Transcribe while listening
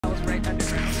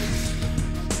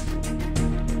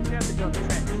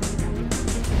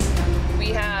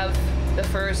have the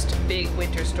first big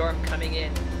winter storm coming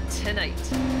in tonight.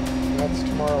 That's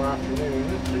tomorrow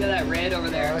afternoon. Look at that red over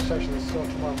there. That's actually still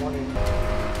tomorrow morning.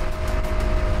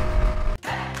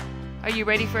 Are you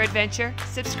ready for adventure?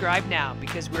 Subscribe now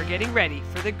because we're getting ready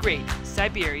for the Great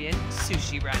Siberian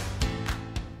Sushi Run.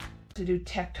 To do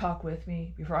tech talk with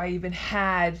me before I even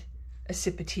had a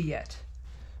sip of tea yet.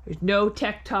 There's no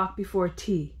tech talk before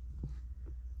tea.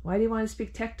 Why do you want to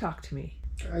speak tech talk to me?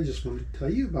 I just wanted to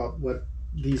tell you about what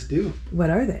these do. What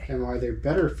are they? And why they're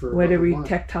better for what are we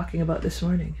tech talking about this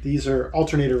morning? These are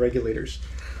alternator regulators.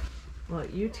 Well,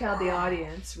 you tell the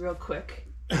audience real quick.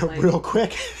 Like, real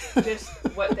quick? Just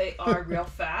what they are real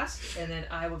fast, and then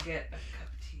I will get a cup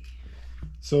of tea.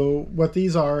 So what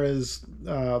these are is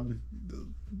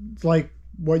like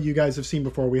what you guys have seen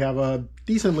before. We have a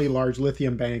decently large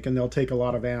lithium bank, and they'll take a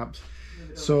lot of amps.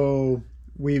 So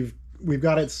we've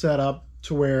got it set up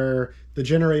to where the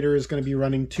generator is going to be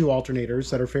running 2 alternators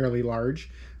that are fairly large.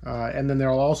 And then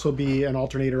there'll also be an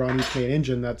alternator on each main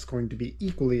engine that's going to be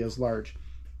equally as large.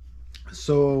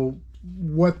 So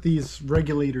what these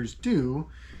regulators do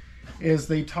is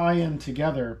they tie in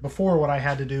together. Before, what I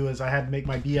had to do is I had to make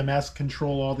my BMS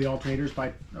control all the alternators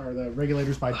or the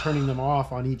regulators by turning them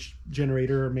off on each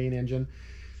generator or main engine.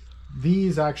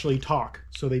 These actually talk,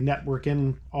 so they network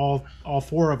in all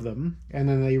 4 of them, and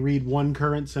then they read one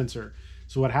current sensor.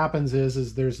 So what happens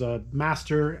is there's a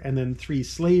master and then 3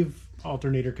 slave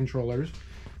alternator controllers.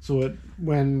 So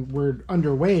when we're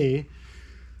underway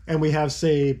and we have,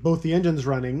 say, both the engines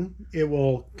running, it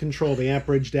will control the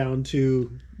amperage down to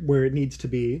where it needs to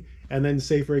be. And then,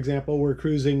 say, for example, we're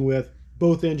cruising with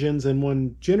both engines and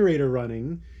 1 generator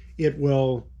running, it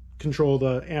will control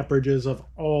the amperages of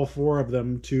all 4 of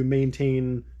them to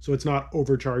maintain, so it's not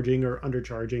overcharging or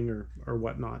undercharging or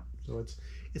whatnot. So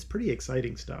it's pretty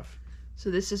exciting stuff. So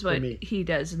this is what he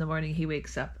does in the morning. He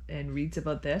wakes up and reads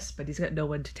about this, but he's got no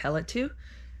one to tell it to.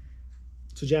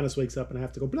 So Janice wakes up and I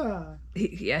have to go blah.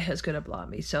 He's going to blah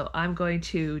me. So I'm going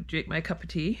to drink my cup of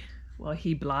tea while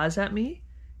he blahs at me,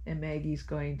 and Maggie's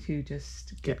going to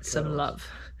just get some love.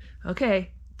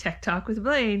 Okay, Tech Talk with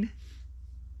Blaine.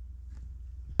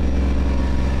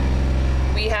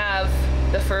 We have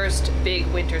the first big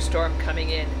winter storm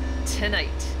coming in tonight.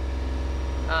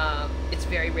 It's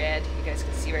very red. You guys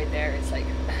can see right there. It's like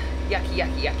yucky,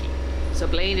 yucky, yucky. So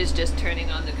Blaine is just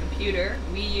turning on the computer.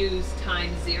 We use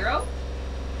time 0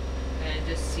 and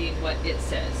just see what it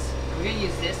says. We're going to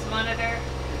use this monitor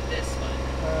or this one.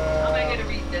 How am I going to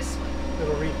read this one?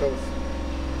 It'll read both.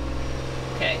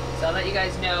 Okay, so I'll let you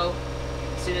guys know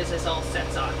as soon as this all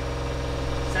sets on.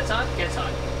 Sets on? Gets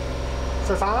on.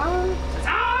 Sets on? Sets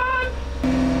on!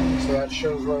 So that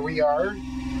shows where we are.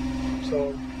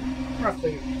 So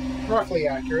roughly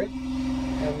accurate.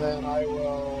 And then I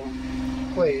will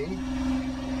play.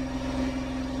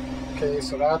 Okay,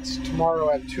 so that's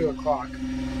tomorrow at 2 o'clock.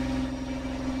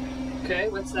 Okay,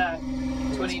 what's that?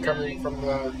 29. It's coming from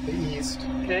the east.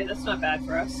 Okay, that's not bad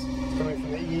for us. It's coming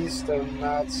from the east, and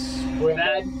that's wind.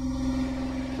 Bad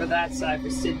for that side, for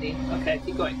Sydney. Okay,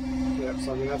 keep going. Yep,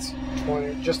 so I mean that's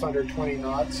just under 20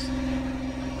 knots.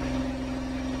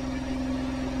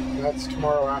 That's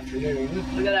tomorrow afternoon.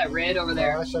 Look at that red over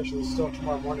there. That's actually still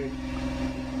tomorrow morning.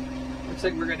 Looks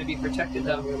like we're going to be protected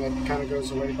though. And then it kind of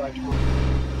goes away by tomorrow.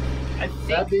 I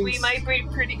think we might be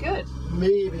pretty good.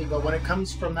 Maybe, but when it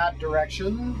comes from that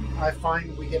direction, I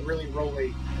find we get really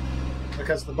rolly.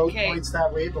 Because the boat points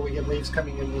that way, but we get waves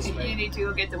coming in this way. You need to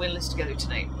go get the windlass together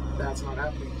tonight. That's not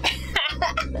happening.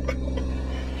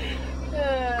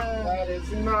 That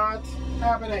is not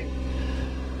happening.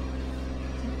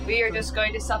 We are just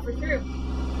going to suffer through.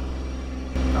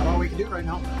 Not all we can do right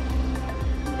now.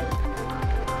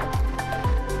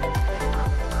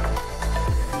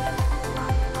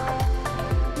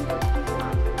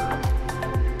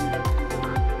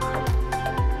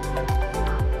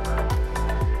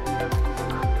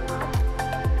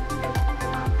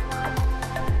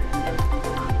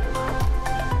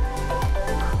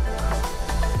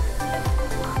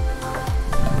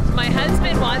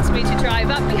 Wants me to drive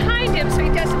up behind him so he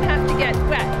doesn't have to get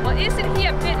wet. Well, isn't he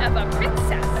a bit of a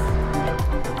princess?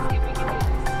 Let's see if we can do this.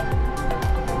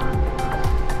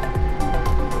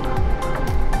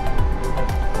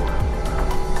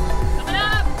 Coming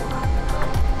up!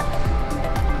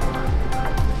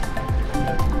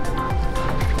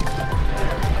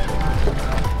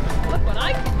 Look what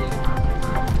I can do.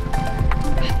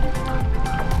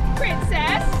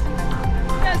 Princess!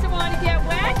 Doesn't want to get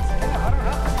wet? I don't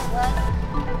have to be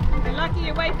wet. You're lucky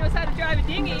your wife knows how to drive a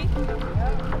dinghy.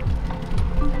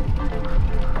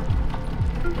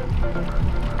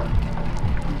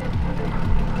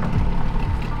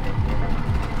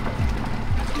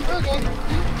 Okay.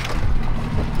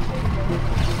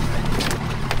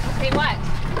 Okay, what?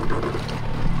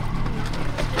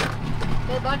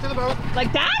 Go back to the boat.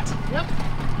 Like that? Yep.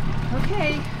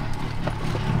 Okay.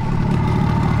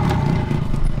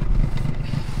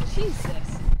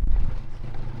 Jesus.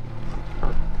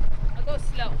 I'll go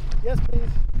slow. Yes,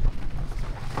 please.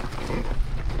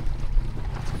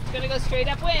 It's gonna go straight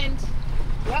upwind.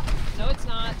 Yep. No, it's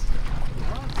not.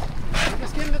 We're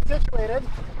just getting it situated.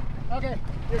 Okay,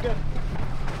 you're good.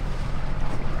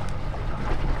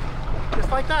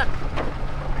 Just like that.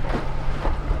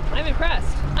 I'm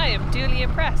impressed. I am duly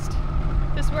impressed.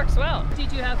 This works well.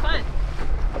 Did you have fun?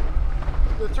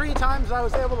 The 3 times I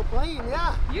was able to plane,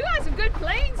 yeah. You got some good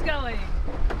planes going.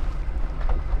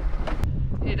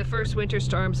 Okay, the first winter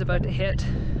storm's about to hit.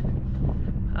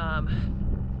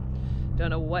 Don't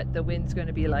know what the wind's going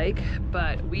to be like,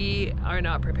 but we are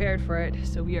not prepared for it.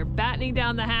 So we are battening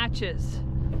down the hatches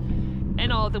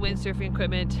and all the windsurfing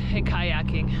equipment and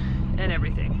kayaking and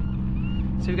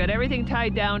everything. So we've got everything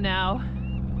tied down now.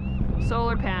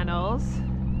 Solar panels.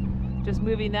 Just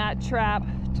moving that trap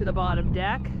to the bottom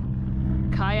deck.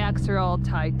 Kayaks are all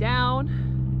tied down.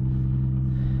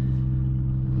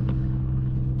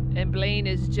 And Blaine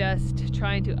is just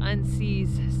trying to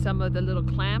unseize some of the little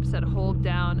clamps that hold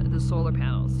down the solar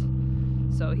panels.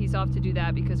 So he's off to do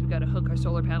that because we've got to hook our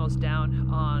solar panels down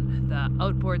on the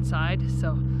outboard side. So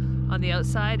on the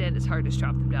outside, and it's hard to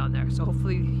strap them down there. So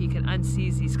hopefully he can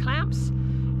unseize these clamps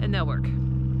and they'll work.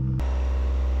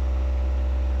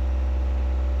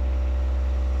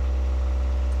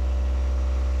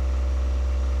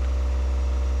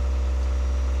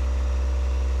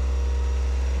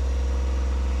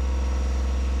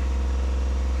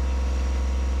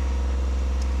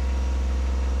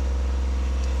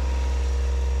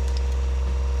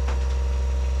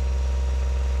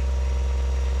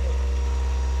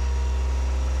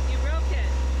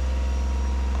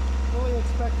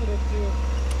 Expected it to.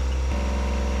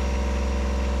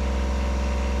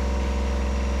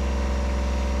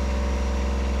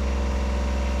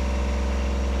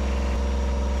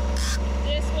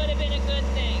 This would have been a good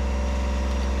thing.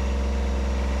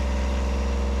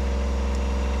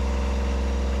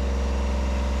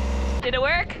 Did it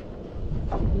work?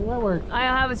 What worked?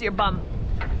 How was your bum?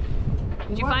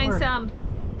 Did you find some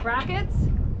brackets?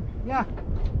 Yeah.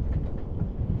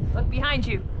 Look behind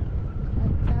you.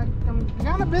 I'm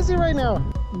kind of busy right now.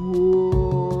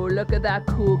 Whoa, look at that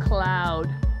cool cloud.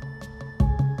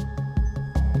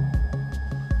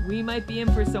 We might be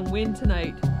in for some wind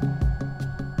tonight.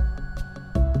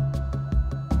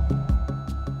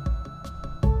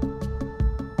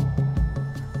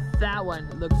 That one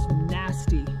looks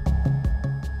nasty.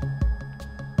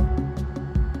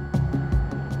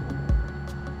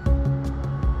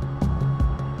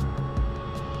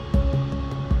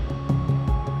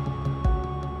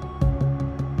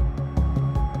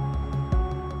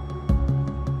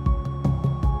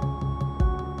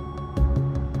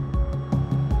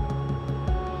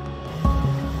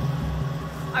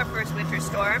 Our first winter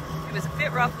storm. It was a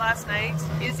bit rough last night.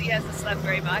 Izzy hasn't slept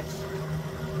very much,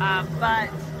 but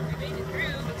we made it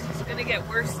through. It's just going to get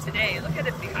worse today. Look at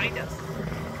it behind us.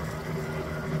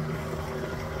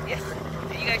 Yeah,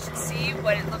 you guys should see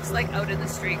what it looks like out in the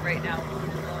street right now.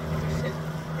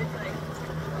 It's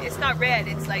like, it's not red,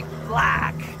 it's like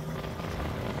black.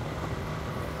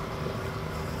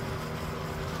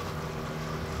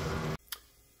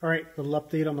 All right, little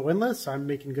update on the windlass. I'm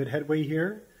making good headway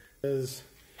here.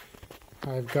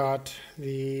 I've got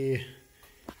the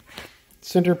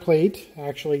center plate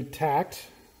actually tacked,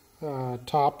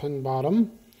 top and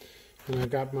bottom, and I've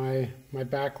got my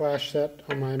backlash set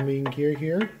on my main gear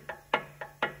here.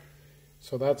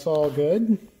 So that's all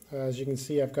good. As you can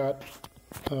see, I've got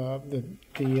the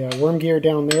worm gear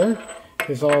down there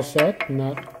is all set, and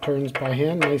that turns by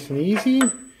hand nice and easy.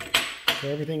 So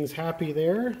everything's happy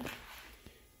there.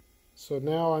 So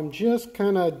now I'm just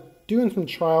kind of doing some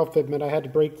trial fitment. I had to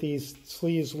break these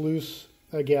sleeves loose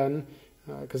again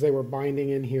because they were binding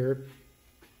in here.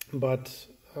 But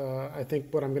I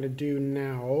think what I'm going to do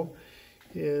now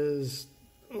is,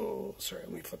 oh, sorry,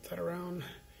 let me flip that around,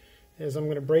 is I'm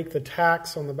going to break the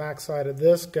tacks on the back side of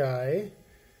this guy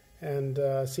and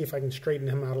see if I can straighten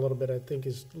him out a little bit. I think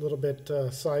he's a little bit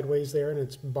sideways there, and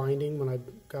it's binding when I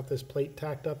got this plate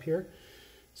tacked up here.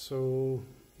 So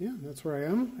yeah, that's where I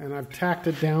am. And I've tacked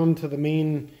it down to the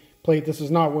main plate. This is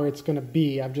not where it's going to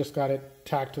be. I've just got it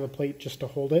tacked to the plate just to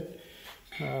hold it.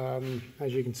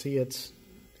 As you can see, it's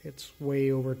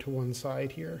way over to one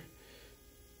side here.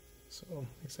 So like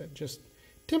I said, just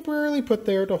temporarily put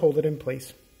there to hold it in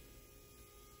place.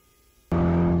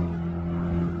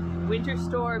 winter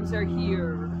storms are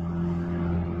here.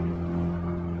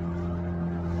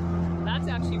 That's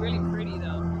actually really pretty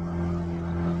though.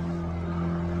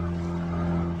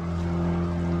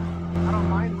 I don't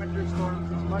mind winter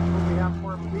storms as much when we have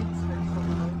more fleets fixed on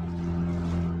the lake.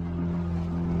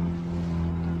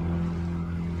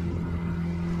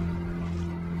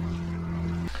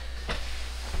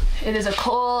 It is a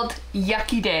cold,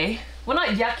 yucky day. Well,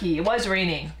 not yucky, it was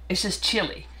raining. It's just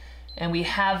chilly. And we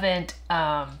haven't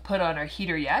put on our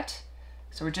heater yet.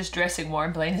 So we're just dressing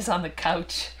warm. Blaine is on the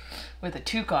couch with a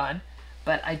toque on.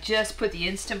 But I just put the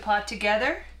Instant Pot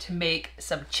together to make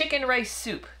some chicken rice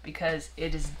soup because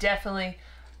it is definitely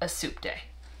a soup day.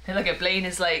 And look at Blaine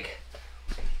is like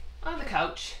on the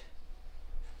couch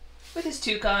with his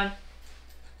toque on.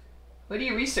 What are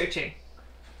you researching?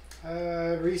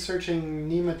 Researching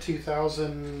NEMA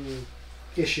 2000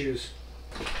 issues.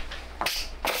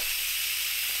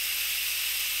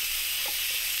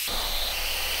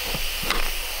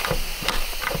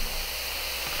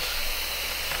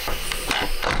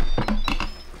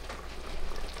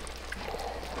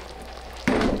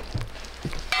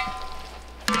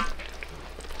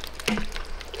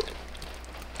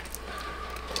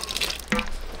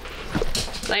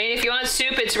 Blaine, if you want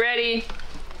soup, it's ready.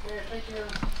 Okay, thank you.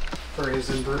 For his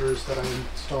inverters that I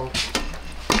installed.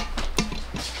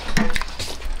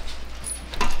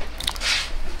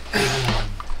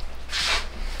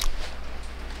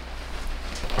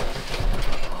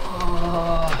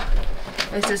 Oh,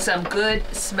 this is some good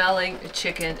smelling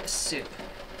chicken soup.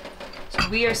 So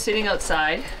we are sitting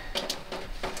outside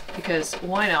because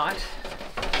why not?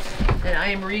 And I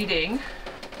am reading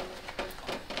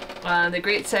The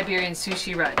Great Siberian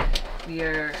Sushi Run. We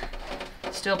are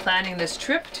still planning this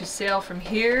trip to sail from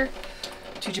here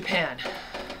to Japan.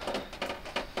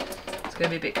 It's gonna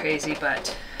be a bit crazy,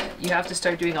 but you have to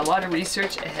start doing a lot of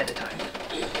research ahead of time.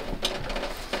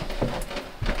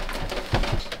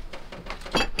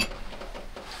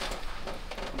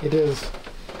 It is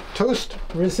toast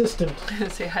resistant.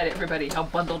 Say hi to everybody, how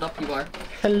bundled up you are.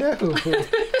 Hello.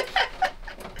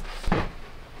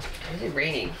 Is it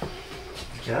raining?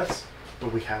 Yes,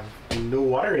 but we have no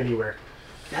water anywhere.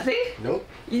 Nothing? Nope.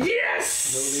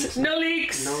 Yes! No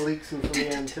leaks! No leaks from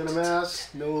the antenna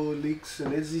mast. No leaks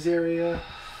in Izzy's area.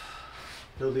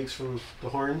 No leaks from the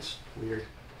horns. Weird.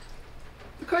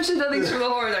 Of course there's no leaks from the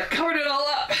horn. I covered it all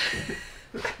up.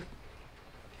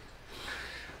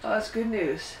 Oh, that's good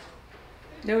news.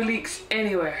 No leaks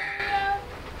anywhere.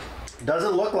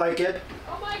 Doesn't look like it.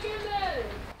 Oh my goodness!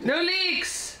 No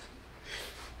leaks!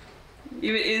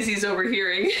 Even Izzy's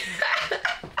overhearing.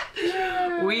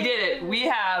 We did it. We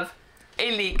have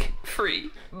a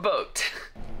leak-free boat.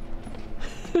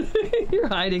 You're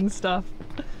hiding stuff.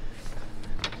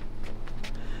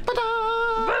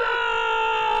 Ta-da!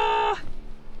 Ta-da!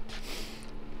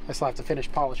 I still have to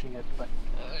finish polishing it, but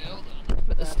Hold on.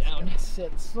 Put this down.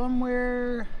 sit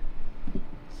somewhere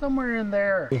in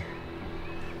there.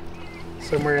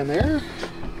 Somewhere in there.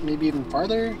 Maybe even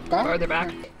farther back. Farther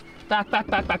back.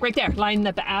 Back. Right there. Line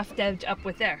the aft edge up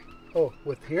with there. Oh,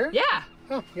 with here? Yeah.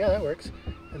 Oh, yeah, that works.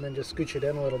 And then just scooch it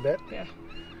in a little bit. Yeah.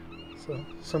 So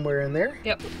somewhere in there.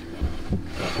 Yep.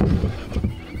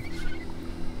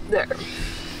 There.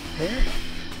 There.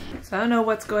 So I don't know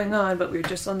what's going on, but we're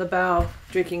just on the bow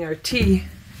drinking our tea.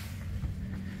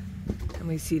 And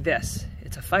we see this.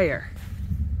 It's a fire.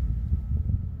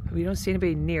 We don't see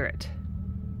anybody near it.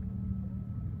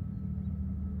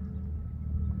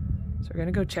 So we're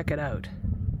gonna go check it out.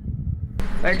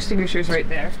 Fire extinguisher's right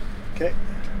there. Okay.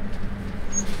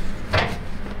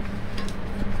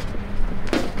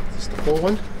 Is this the full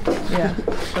one? Yeah,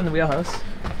 from the wheelhouse.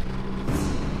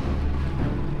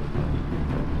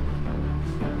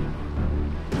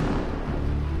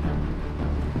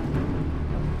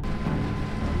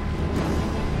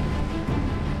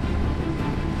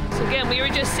 So again, we were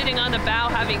just sitting on the bow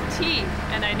having tea,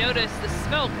 and I noticed the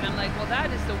smoke, and I'm like, well,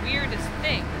 that is the weirdest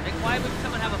thing. Like, why would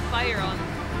someone have a fire on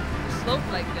a slope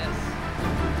like this?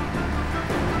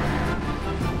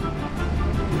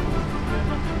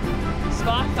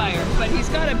 Spot fire, but he's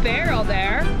got a barrel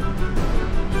there.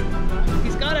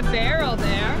 He's got a barrel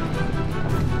there.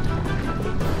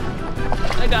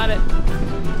 I got it.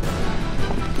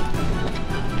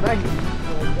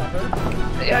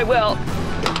 Yeah, I will.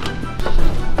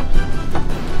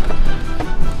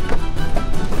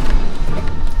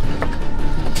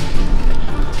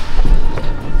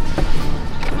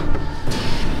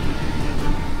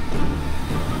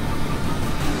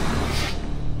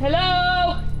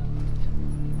 Hello?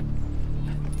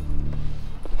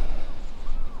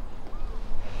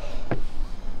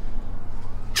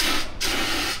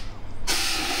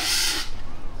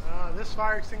 this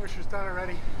fire extinguisher's done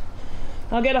already.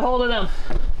 I'll get a hold of them.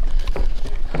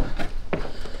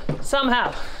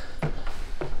 Somehow.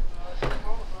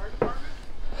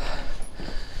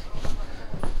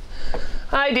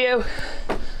 I do.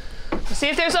 Let's see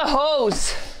if there's a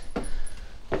hose.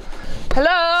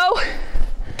 Hello?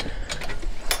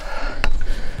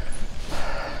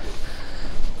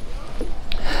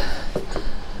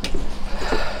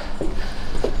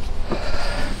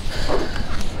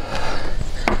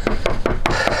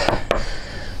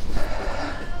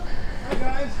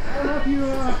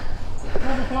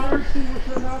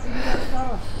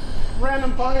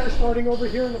 Random fire starting over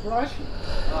here in the brush.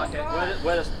 Okay,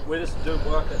 where does do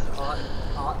work at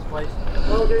Art's place?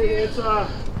 Okay,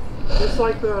 it's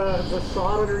like the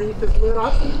sod underneath is lit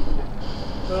up.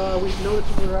 We've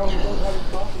noticed we're out and don't have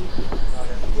a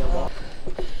coffee.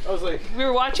 I was like, We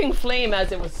were watching flame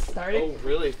as it was starting. oh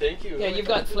really? Thank you. Yeah, you've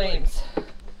got flames.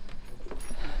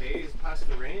 Days past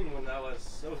the rain when that was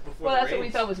before. Well, the that's what we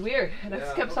rains. thought was weird, and I Yeah,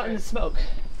 just kept okay. starting to smoke.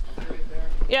 Right there.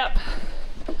 Yep.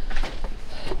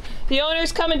 The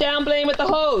owner's coming down, Blaine, with the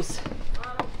hose.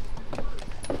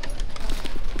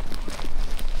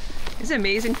 It's an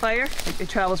amazing fire. It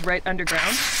travels right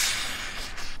underground.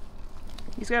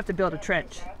 He's gonna have to build a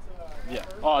trench. Yeah.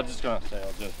 Oh, I'm just gonna say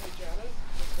I'll just.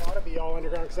 It's gotta be all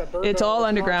underground because that burn It's barrel all was not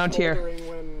underground here.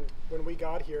 smoldering when we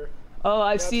got here. Oh,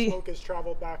 That smoke has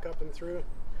traveled back up and through.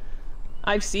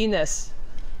 I've seen this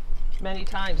many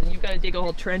times, and you've got to dig a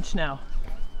whole trench now.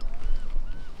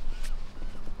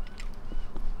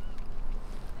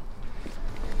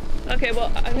 Okay,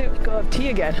 well, I'm gonna go have tea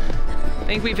again. I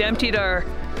think we've emptied our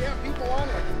People on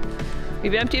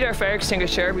it. fire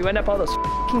extinguisher. We went up all those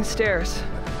f***ing stairs.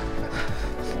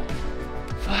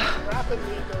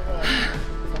 Rapidly go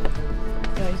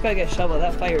Yeah, he's gotta get a shovel.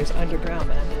 That fire is underground,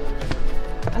 man.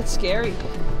 That's scary.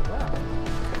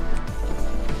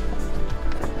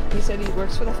 He said he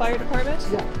works for the fire department?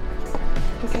 Yeah.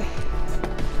 Okay.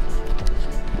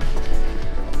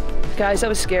 Guys, that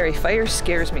was scary. Fire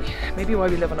scares me. Maybe why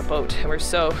we live on a boat and we're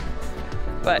so,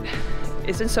 but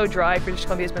isn't so dry. British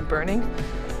Columbia's been burning.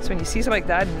 So when you see something like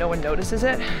that and no one notices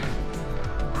it,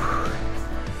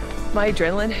 my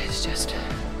adrenaline is just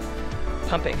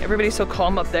pumping. Everybody's so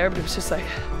calm up there, but it was just like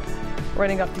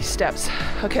running up these steps.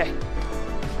 Okay,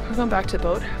 we're going back to the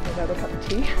boat. We'll have a cup of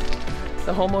tea.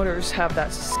 The homeowners have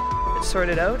that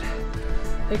sorted out.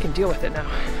 They can deal with it now.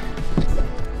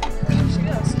 There she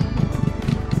goes.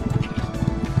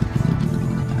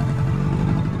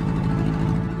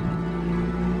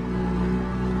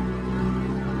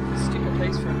 Stupid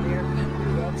place for a beer.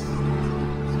 That's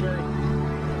scary.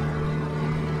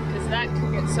 Because that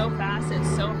can get so fast, it's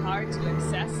so hard to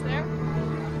access there.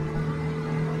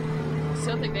 I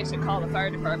still think they should call the fire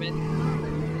department.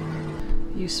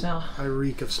 You smell. I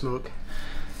reek of smoke.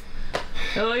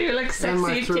 Oh, you're like And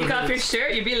my sexy. throat Take off your hurts.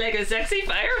 shirt. You'd be like a sexy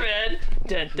fireman.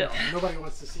 Dun, dun. No, nobody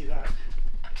wants to see that.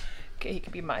 Okay, he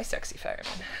could be my sexy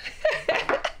fireman.